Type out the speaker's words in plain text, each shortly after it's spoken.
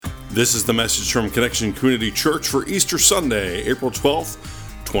This is the message from Connection Community Church for Easter Sunday, April 12th,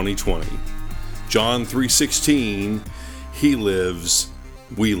 2020. John 3:16, He lives,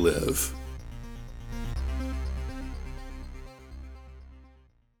 we live.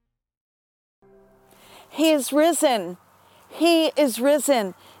 He is risen. He is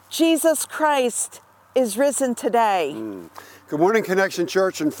risen. Jesus Christ is risen today. Good morning, Connection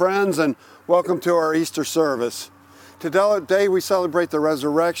Church and friends, and welcome to our Easter service. Today we celebrate the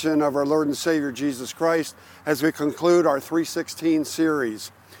resurrection of our Lord and Savior Jesus Christ as we conclude our 3:16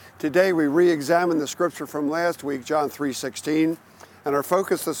 series. Today we re-examine the scripture from last week, John 3:16, and our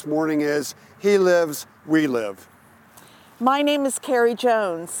focus this morning is He lives, we live. My name is Carrie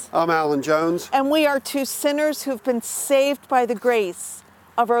Jones. I'm Alan Jones. And we are two sinners who've been saved by the grace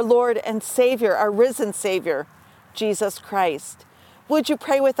of our Lord and Savior, our risen Savior, Jesus Christ. Would you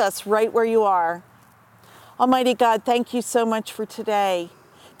pray with us right where you are? Almighty God, thank you so much for today,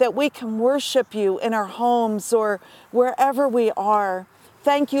 that we can worship you in our homes or wherever we are.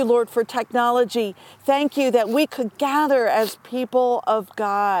 Thank you, Lord, for technology. Thank you that we could gather as people of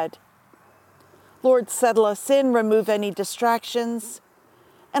God. Lord, settle us in, remove any distractions.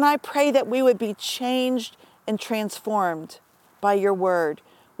 And I pray that we would be changed and transformed by your word.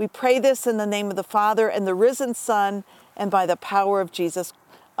 We pray this in the name of the Father and the risen Son and by the power of Jesus,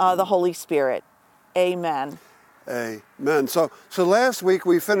 the Holy Spirit. Amen. Amen. So last week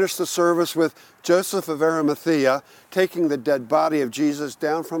we finished the service with Joseph of Arimathea taking the dead body of Jesus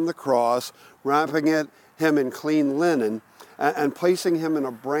down from the cross, wrapping him in clean linen, and placing him in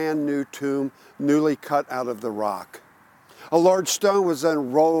a brand new tomb, newly cut out of the rock. A large stone was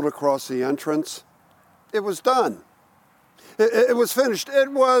then rolled across the entrance. It was done. It was finished.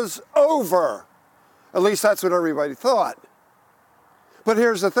 It was over. At least that's what everybody thought. But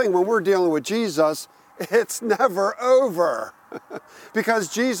here's the thing, when we're dealing with Jesus, it's never over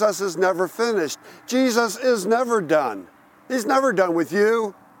because Jesus is never finished. Jesus is never done. He's never done with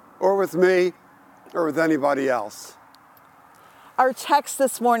you or with me or with anybody else. Our text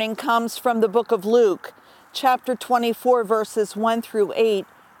this morning comes from the book of Luke, chapter 24, verses 1 through 8.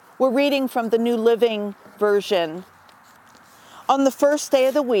 We're reading from the New Living Version. On the first day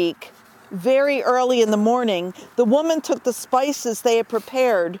of the week, very early in the morning, the woman took the spices they had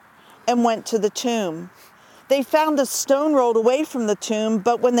prepared and went to the tomb. They found a stone rolled away from the tomb,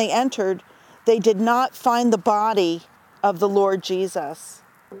 but when they entered, they did not find the body of the Lord Jesus.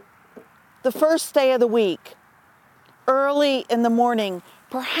 The first day of the week, early in the morning,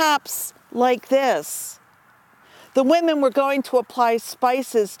 perhaps like this. The women were going to apply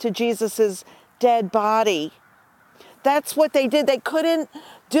spices to Jesus' dead body. That's what they did. They couldn't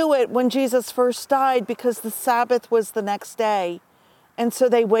do it when Jesus first died because the Sabbath was the next day. And so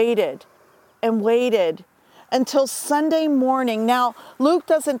they waited and waited until Sunday morning. Now, Luke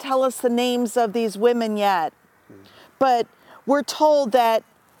doesn't tell us the names of these women yet, but we're told that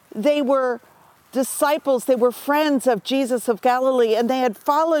they were disciples, they were friends of Jesus of Galilee, and they had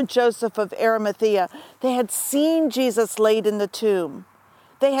followed Joseph of Arimathea. They had seen Jesus laid in the tomb.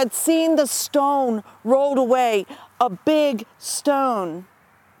 They had seen the stone rolled away, a big stone.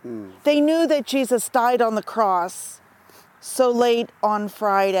 They knew that Jesus died on the cross so late on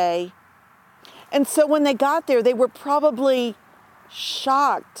Friday. And so when they got there, they were probably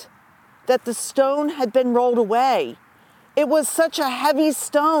shocked that the stone had been rolled away. It was such a heavy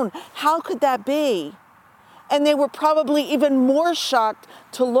stone. How could that be? And they were probably even more shocked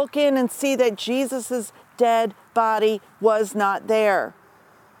to look in and see that Jesus' dead body was not there.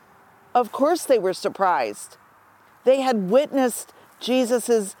 Of course they were surprised. They had witnessed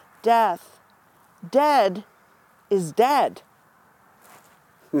Jesus' death. Dead is dead.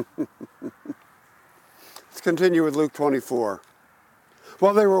 Let's continue with Luke 24.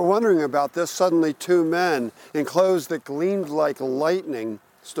 While they were wondering about this, suddenly two men in clothes that gleamed like lightning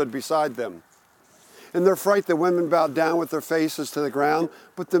stood beside them. In their fright, the women bowed down with their faces to the ground,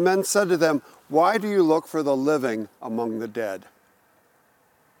 but the men said to them, "Why do you look for the living among the dead?"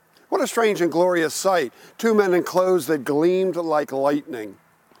 What a strange and glorious sight. Two men in clothes that gleamed like lightning.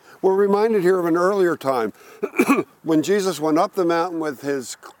 We're reminded here of an earlier time when Jesus went up the mountain with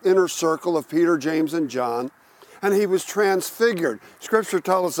his inner circle of Peter, James, and John, and he was transfigured. Scripture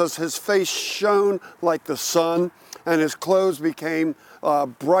tells us his face shone like the sun, and his clothes became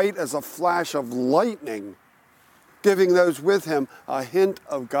bright as a flash of lightning, giving those with him a hint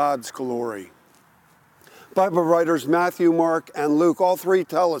of God's glory. Bible writers Matthew, Mark, and Luke, all three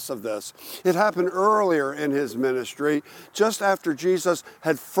tell us of this. It happened earlier in his ministry, just after Jesus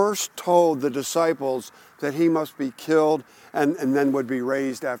had first told the disciples that he must be killed and then would be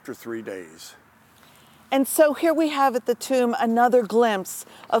raised after 3 days. And so here we have at the tomb another glimpse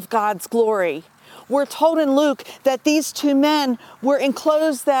of God's glory. We're told in Luke that these two men were in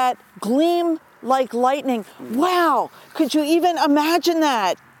clothes that gleam like lightning. Wow, could you even imagine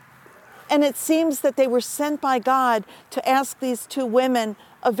that? And it seems that they were sent by God to ask these two women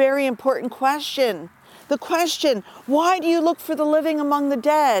a very important question. The question, why do you look for the living among the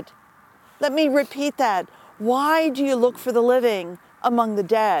dead? Let me repeat that. Why do you look for the living among the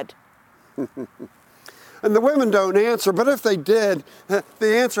dead? And the women don't answer, but if they did, the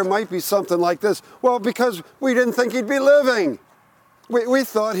answer might be something like this. Well, because we didn't think he'd be living. We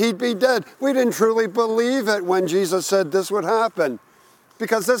thought he'd be dead. We didn't truly believe it when Jesus said this would happen,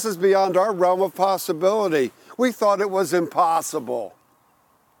 because this is beyond our realm of possibility. We thought it was impossible.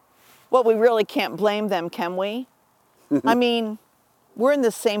 Well, we really can't blame them, can we? I mean, we're in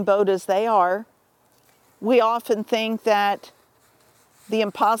the same boat as they are. We often think that the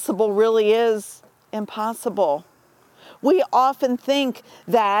impossible really is impossible. We often think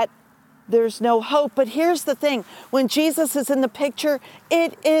that there's no hope, but here's the thing. When Jesus is in the picture,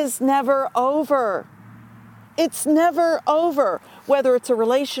 it is never over. It's never over, whether it's a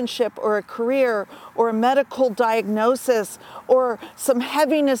relationship or a career or a medical diagnosis or some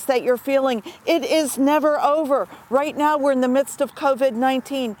heaviness that you're feeling. It is never over. Right now, we're in the midst of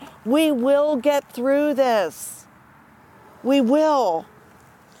COVID-19. We will get through this. We will.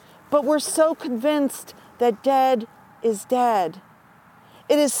 But we're so convinced that dead is dead.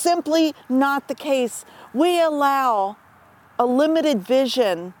 It is simply not the case. We allow a limited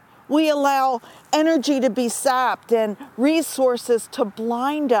vision. We allow energy to be sapped and resources to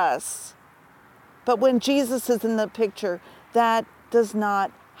blind us. But when Jesus is in the picture, that does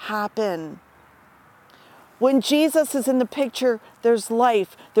not happen. When Jesus is in the picture, there's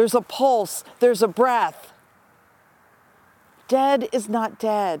life, there's a pulse, there's a breath. Dead is not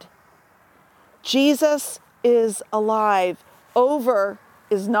dead. Jesus is alive. Over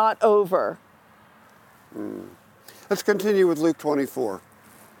is not over. Let's continue with Luke 24.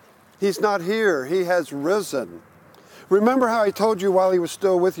 He's not here. He has risen. Remember how I told you while he was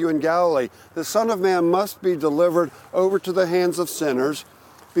still with you in Galilee, the Son of Man must be delivered over to the hands of sinners,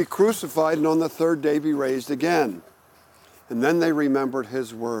 be crucified, and on the third day be raised again. And then they remembered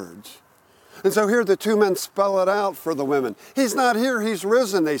his words. And so here the two men spell it out for the women. He's not here. He's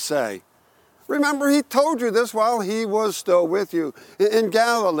risen, they say. Remember, he told you this while he was still with you in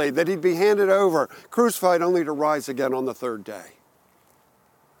Galilee, that he'd be handed over, crucified, only to rise again on the third day.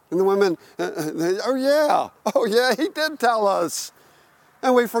 And the women, oh yeah, he did tell us.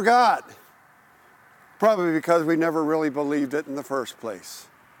 And we forgot. Probably because we never really believed it in the first place.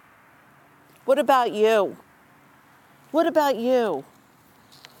 What about you? What about you?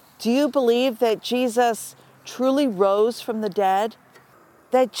 Do you believe that Jesus truly rose from the dead?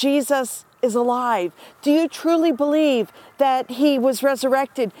 That Jesus is alive? Do you truly believe that he was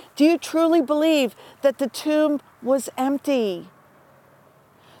resurrected? Do you truly believe that the tomb was empty?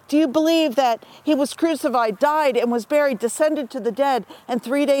 Do you believe that he was crucified, died, and was buried, descended to the dead, and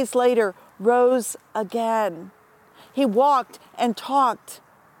 3 days later rose again? He walked and talked,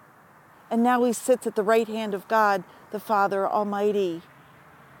 and now he sits at the right hand of God, the Father Almighty.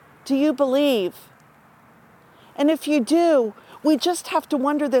 Do you believe? And if you do, we just have to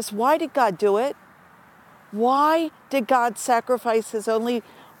wonder this. Why did God do it? Why did God sacrifice his only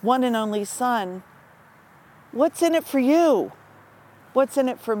one and only Son? What's in it for you? What's in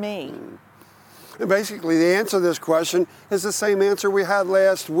it for me? And basically, the answer to this question is the same answer we had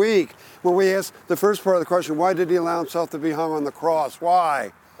last week when we asked the first part of the question, why did he allow himself to be hung on the cross?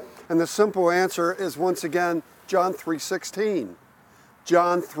 Why? And the simple answer is, once again, John 3:16.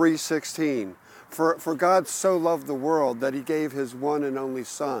 John 3:16. For God so loved the world that he gave his one and only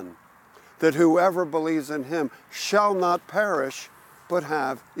Son, that whoever believes in him shall not perish, but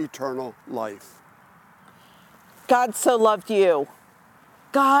have eternal life. God so loved you.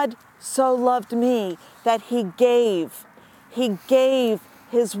 God so loved me that he gave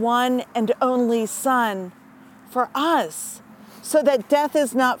his one and only Son for us, so that death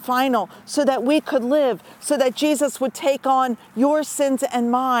is not final, so that we could live, so that Jesus would take on your sins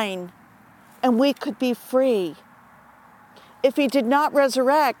and mine, and we could be free. If he did not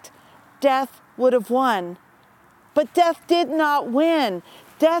resurrect, death would have won. But death did not win.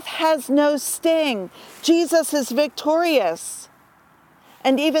 Death has no sting. Jesus is victorious.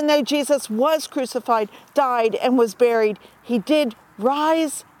 And even though Jesus was crucified, died, and was buried, he did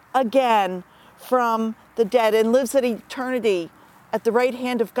rise again from the dead and lives at eternity at the right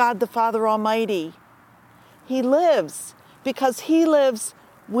hand of God the Father Almighty. He lives. Because he lives,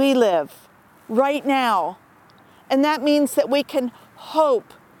 we live right now. And that means that we can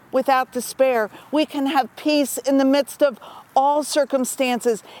hope without despair. We can have peace in the midst of all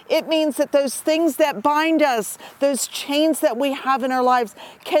circumstances. It means that those things that bind us, those chains that we have in our lives,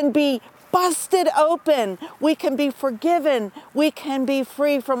 can be busted open. We can be forgiven. We can be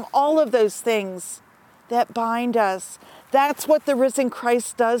free from all of those things that bind us. That's what the risen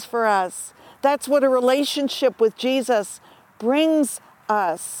Christ does for us. That's what a relationship with Jesus brings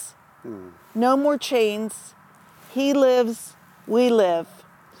us. No more chains. He lives, we live.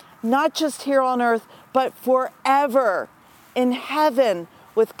 Not just here on earth, but forever in heaven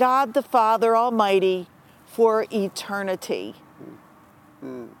with God the Father Almighty for eternity.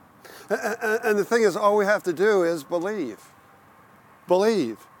 And the thing is, all we have to do is believe.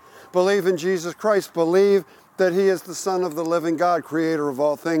 Believe. Believe in Jesus Christ. Believe that He is the Son of the living God, creator of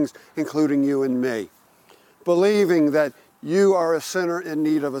all things, including you and me. Believing that you are a sinner in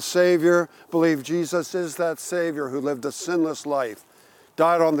need of a Savior. Believe Jesus is that Savior who lived a sinless life,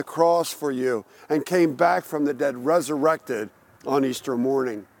 died on the cross for you, and came back from the dead, resurrected on Easter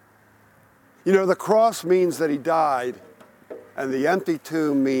morning. You know, the cross means that He died, and the empty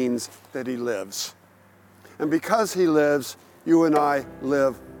tomb means that He lives. And because He lives, you and I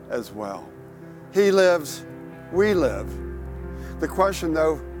live as well. He lives, we live. The question,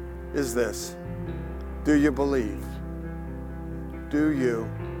 though, is this: do you believe? Do you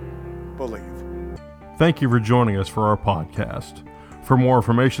believe? Thank you for joining us for our podcast. For more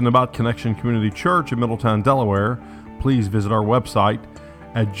information about Connection Community Church in Middletown, Delaware, please visit our website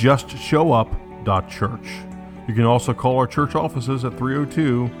at justshowup.church. You can also call our church offices at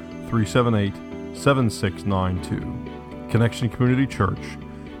 302-378-7692. Connection Community Church,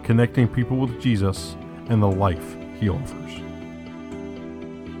 connecting people with Jesus and the life He offers.